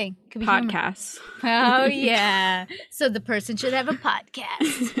be anything. It could be podcasts. Oh yeah. So the person should have a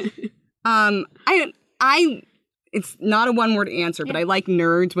podcast. It's not a one word answer, but I like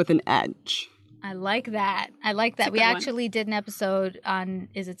nerds with an edge. I like that. We actually did an episode on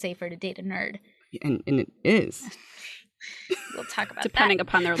is it safer to date a nerd? And it is. We'll talk about depending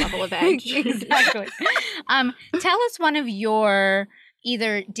upon their level of edge. Exactly. Tell us one of your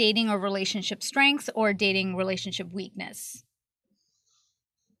either dating or relationship strengths or dating relationship weakness.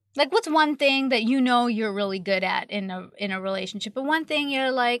 Like, what's one thing that you're really good at in a relationship, but one thing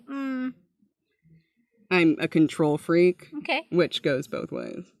you're like, I'm a control freak. Okay. Which goes both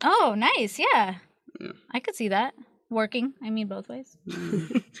ways. Oh, nice. Yeah. I could see that working. I mean, both ways.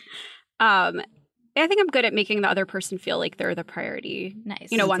 I think I'm good at making the other person feel like they're the priority. Nice.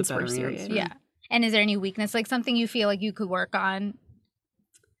 Once we're serious. Yeah. And is there any weakness, like something you feel like you could work on?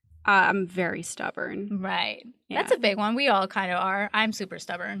 I'm very stubborn. Right. Yeah. That's a big one. We all kind of are. I'm super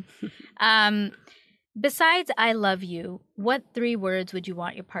stubborn. Besides I love you, what 3 words would you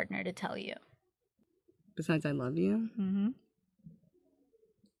want your partner to tell you? Besides I love you? Mm-hmm.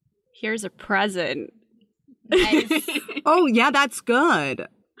 Here's a present. Nice. Oh, yeah, that's good.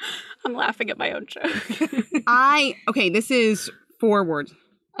 I'm laughing at my own joke. This is 4 words.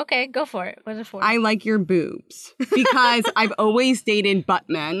 Okay, go for it. What is it for? I like your boobs because I've always dated butt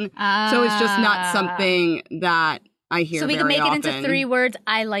men, so it's just not something that I hear. So we can make it into 3 words.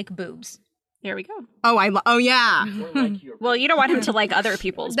 I like boobs. There we go. Oh yeah. Well, you don't want him to like other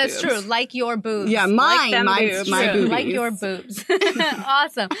people's That's boobs. true. Like your boobs. Yeah, my boobies. Like your boobs.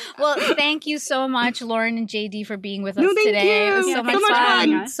 Awesome. Well, thank you so much, Lauren and JD, for being with us today. You. It was so much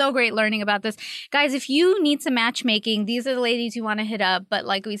fun. So great learning about this. Guys, if you need some matchmaking, these are the ladies you want to hit up. But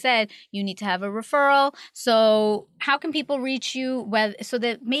like we said, you need to have a referral. So how can people reach you so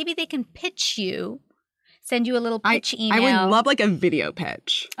that maybe they can pitch you? Send you a little pitch email. I would love like a video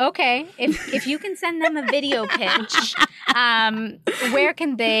pitch. Okay. If you can send them a video pitch, where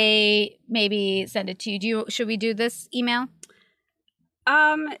can they maybe send it to you? Should we do this email?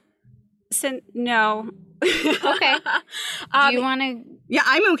 No. Okay. Do you want to? Yeah,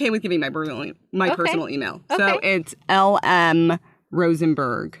 I'm okay with giving my personal email. Okay. So it's LM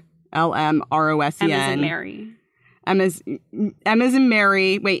Rosenberg. LMROSEN. M as in Mary. M as in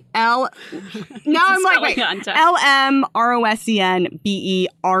Mary. Wait, L. Now I'm like, wait.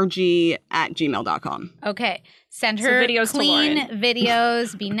 LMROSENBERG@gmail.com. Okay. Send her clean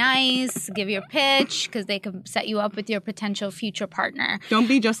videos. Be nice. Give your pitch because they can set you up with your potential future partner. Don't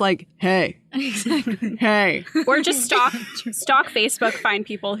be just like, hey. Exactly. Hey. Or just stalk Facebook, find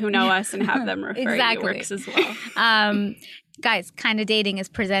people who know us and have them refer you. Works as well. Guys, Kinda Dating is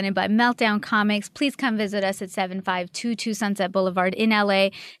presented by Meltdown Comics. Please come visit us at 7522 Sunset Boulevard in LA.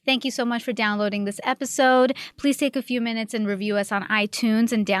 Thank you so much for downloading this episode. Please take a few minutes and review us on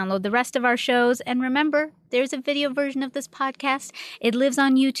iTunes and download the rest of our shows. And remember, there's a video version of this podcast. It lives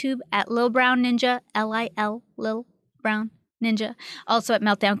on YouTube at Lil Brown Ninja, Lil Brown Ninja. Also at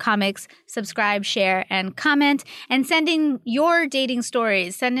Meltdown Comics. Subscribe, share, and comment. And send in your dating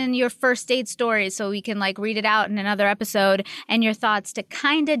stories. Send in your first date stories so we can read it out in another episode. And your thoughts to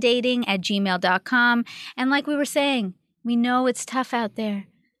kindadating@gmail.com. And like we were saying, we know it's tough out there,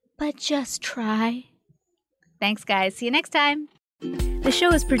 but just try. Thanks, guys. See you next time. The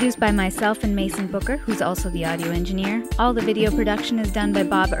show is produced by myself and Mason Booker, who's also the audio engineer. All the video production is done by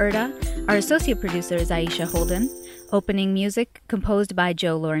Bob Erda. Our associate producer is Aisha Holden. Opening music composed by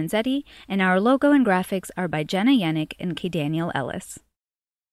Joe Lorenzetti, and our logo and graphics are by Jenna Yannick and K. Daniel Ellis.